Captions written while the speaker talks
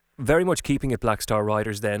Very much keeping it Black Star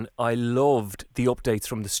Riders then. I loved the updates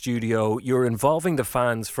from the studio. You're involving the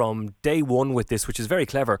fans from day one with this, which is very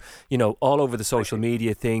clever. You know, all over the social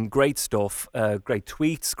media thing. Great stuff. Great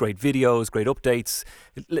tweets, great videos, great updates.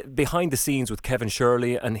 Behind the scenes with Kevin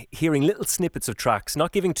Shirley and hearing little snippets of tracks,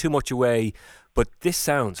 not giving too much away, but this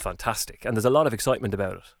sounds fantastic and there's a lot of excitement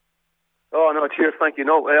about it. Oh, no, cheers, thank you.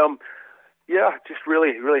 No, yeah, just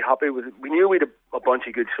really, really happy with it. We knew we had a bunch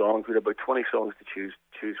of good songs. We had about 20 songs to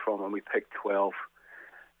choose from, and we picked 12.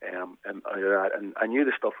 And I knew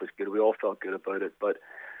the stuff was good. We all felt good about it. But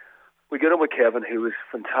we got in with Kevin, who was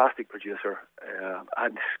a fantastic producer,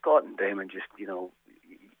 and Scott and Damon. Just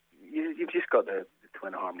you've just got the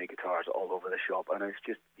twin harmony guitars all over the shop, and it's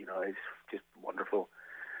just it's just wonderful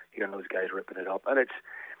hearing those guys ripping it up. And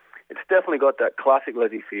it's definitely got that classic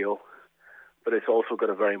Lizzy feel, but it's also got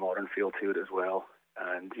a very modern feel to it as well.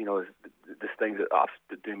 And, there's things that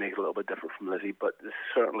do make it a little bit different from Lizzy, but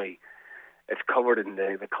certainly it's covered in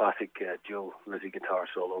the classic dual Lizzy guitar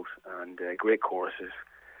solos and great choruses.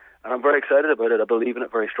 And I'm very excited about it. I believe in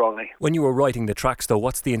it very strongly. When you were writing the tracks, though,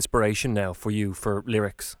 what's the inspiration now for you for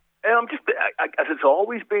lyrics? As it's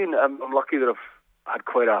always been, I'm lucky that I've had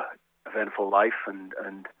quite a eventful life and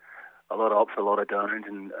a lot of ups, a lot of downs,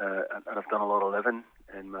 and I've done a lot of living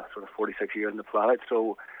in my sort of 46 years on the planet.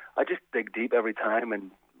 So I just dig deep every time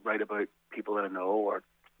and write about people that I know, or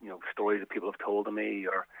stories that people have told to me,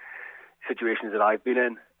 or situations that I've been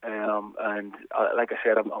in. Like I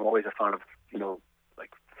said, I'm always a fan of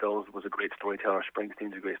like Phil was a great storyteller,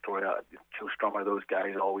 Springsteen's a great storyteller, Joe Strummer. Those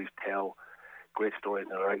guys always tell great stories in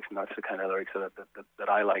the lyrics, and that's the kind of lyrics that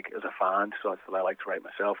I like as a fan. So that's what I like to write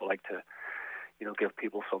myself. I like to give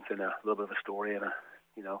people something, a little bit of a story and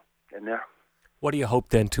in there. What do you hope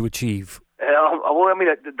then to achieve?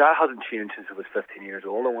 That hasn't changed since I was 15 years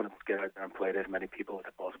old. I want to get out there and play to as many people as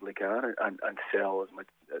I possibly can, and sell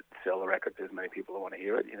the record to as many people who want to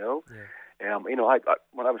hear it. Yeah. When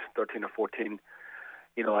I was 13 or 14,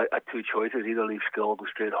 I had two choices: either leave school, go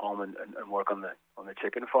straight home, and work on the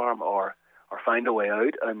chicken farm, or find a way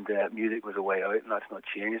out. And music was a way out, and that's not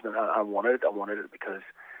changed. And I wanted it. I wanted it because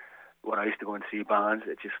when I used to go and see bands,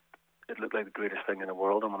 it looked like the greatest thing in the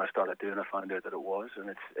world, and when I started doing it, I found out that it was, and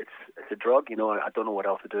it's a drug. I don't know what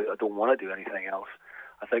else to do. I don't want to do anything else.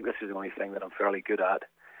 I think this is the only thing that I'm fairly good at.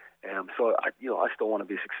 So I still want to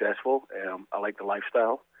be successful. I like the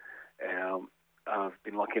lifestyle. I've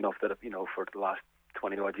been lucky enough that for the last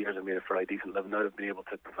 20 odd years, I've made a fairly decent living out. I've been able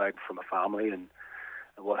to provide for my family and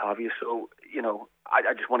what have you. So I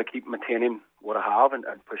just want to keep maintaining what I have and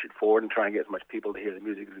push it forward and try and get as much people to hear the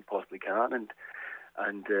music as we possibly can, and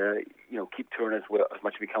keep touring as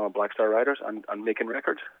much as we can on Black Star Riders and making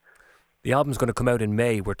records. The album's going to come out in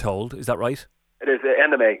May, we're told. Is that right? It is the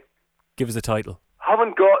end of May. Give us a title.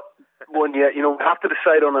 Haven't got one yet. We have to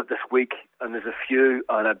decide on it this week, and there's a few,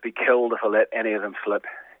 and I'd be killed if I let any of them slip.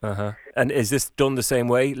 Uh-huh. And is this done the same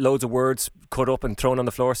way? Loads of words cut up and thrown on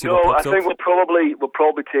the floor? No, I think we'll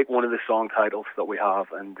probably take one of the song titles that we have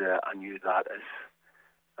and use that as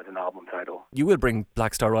an album title. You will bring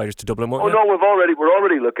Black Star Riders to Dublin, won't you? No, we're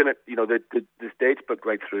already looking at there's dates booked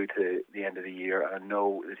right through to the end of the year, and I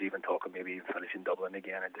know there's even talk of maybe finishing Dublin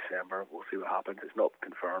again in December. We'll see what happens. It's not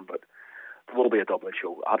confirmed, but there will be a Dublin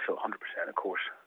show. Absolutely, 100%, of course.